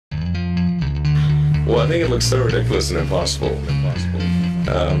Well, I think it looks so ridiculous and impossible.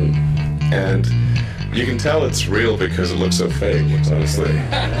 And you can tell it's real because it looks so fake, honestly.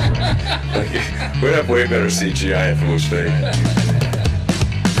 Like, we'd have way better CGI if it was fake.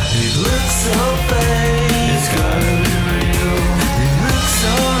 It looks so fake, it's gotta be real. It looks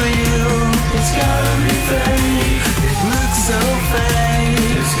so real, it's gotta be fake. It looks so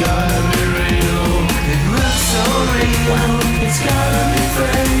fake, it's gotta be real. It looks so real, it's gotta be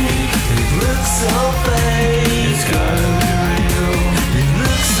fake. It looks so fake, it's gotta be real. It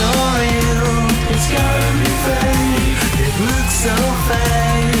looks so real, it's gotta be fake. It looks so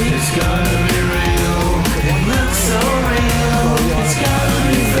fake, it's gotta be real. It looks so real, it's gotta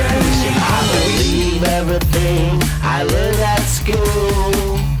be fake. I believe everything I learned at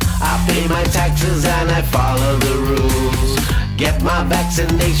school. I pay my taxes and I follow the rules. Get my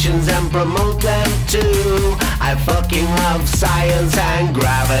vaccinations and promote them too. I fucking love science and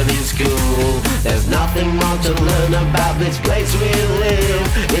gravity school. There's nothing more to learn about this place we live.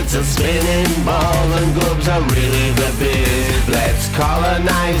 It's a spinning ball and globes are really the biz. Let's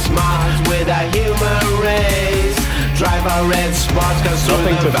colonize Mars with a human race. Drive our red spots,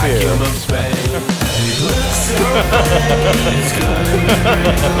 consume the vacuum of space. It looks so fake, it's gotta be real.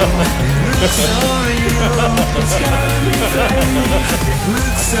 It looks so real, it's gotta be fake. It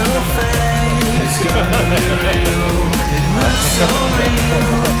looks so fake, it's gotta be real. It looks so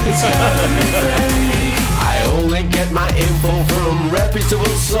real, it's gotta be fake. I only get my info from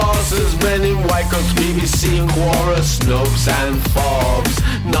reputable sources. Benny Wycott's BBC, Quora, Snopes and Forbes.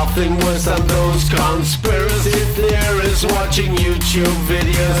 Nothing worse than those conspiracy theorists watching YouTube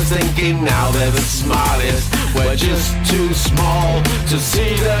videos thinking now they're the smartest. We're just too small to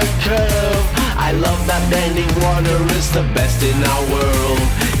see the curve. I love that bending water is the best in our world.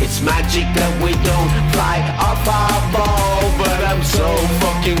 It's magic that we don't fly off our ball, but I'm so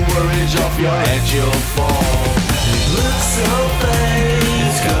fucking worried off your head you'll fall. It looks so fake,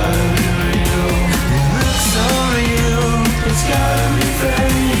 it's gotta be real. It looks so real, it's gotta be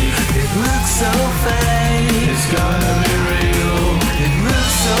fake. It looks so fake, it's gotta be real. It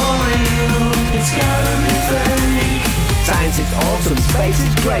looks so real, it's gotta be fake. Science is awesome, space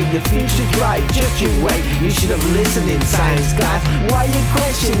is great, the future's bright, just you wait. You should have listened in science class. Why you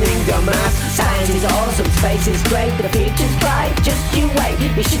questioning, dumbass? Science is awesome, space is great, the future's bright, just you wait.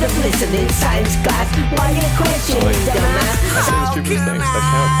 You should have listened in science class. Why you questioning, dumbass? I say the stupidest things, that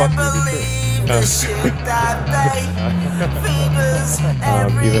can't fucking be true.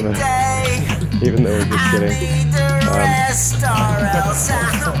 Even though we're just kidding. I just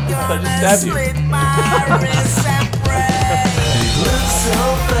stabbed you. It looks so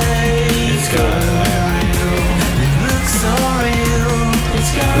fake, it's gotta be real. It looks so real,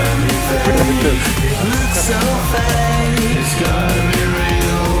 it's gotta be fake. It looks so fake, it's gotta be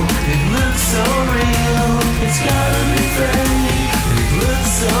real. It looks so real, it's gotta be fake. It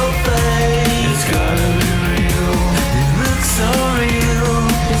looks so fake, it's gotta be real. It looks so real,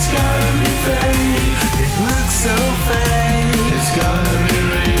 it's gotta be fake. It looks so fake, it's gotta be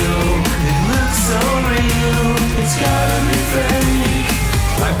real. It looks so real, it's gotta be fake.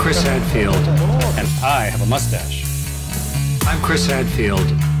 I'm Chris Hadfield, and I have a mustache. I'm Chris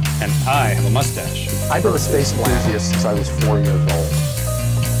Hadfield, and I have a mustache. I've been a space enthusiast since I was 4 years old.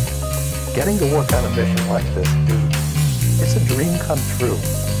 Getting to work on a mission like this, it's a dream come true.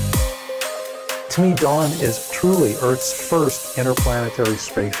 To me, Dawn is truly Earth's first interplanetary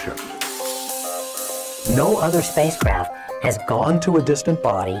spaceship. No other spacecraft has Gone to a distant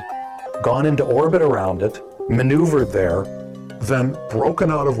body, gone into orbit around it, maneuvered there, then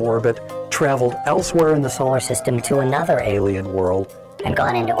broken out of orbit, traveled elsewhere in the solar system to another alien world, and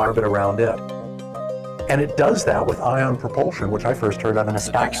gone into orbit around it. And it does that with ion propulsion, which I first heard of in a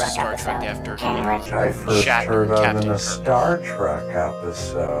Star Trek episode. Which I first heard of in a Star Trek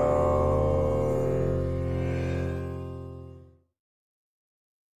episode.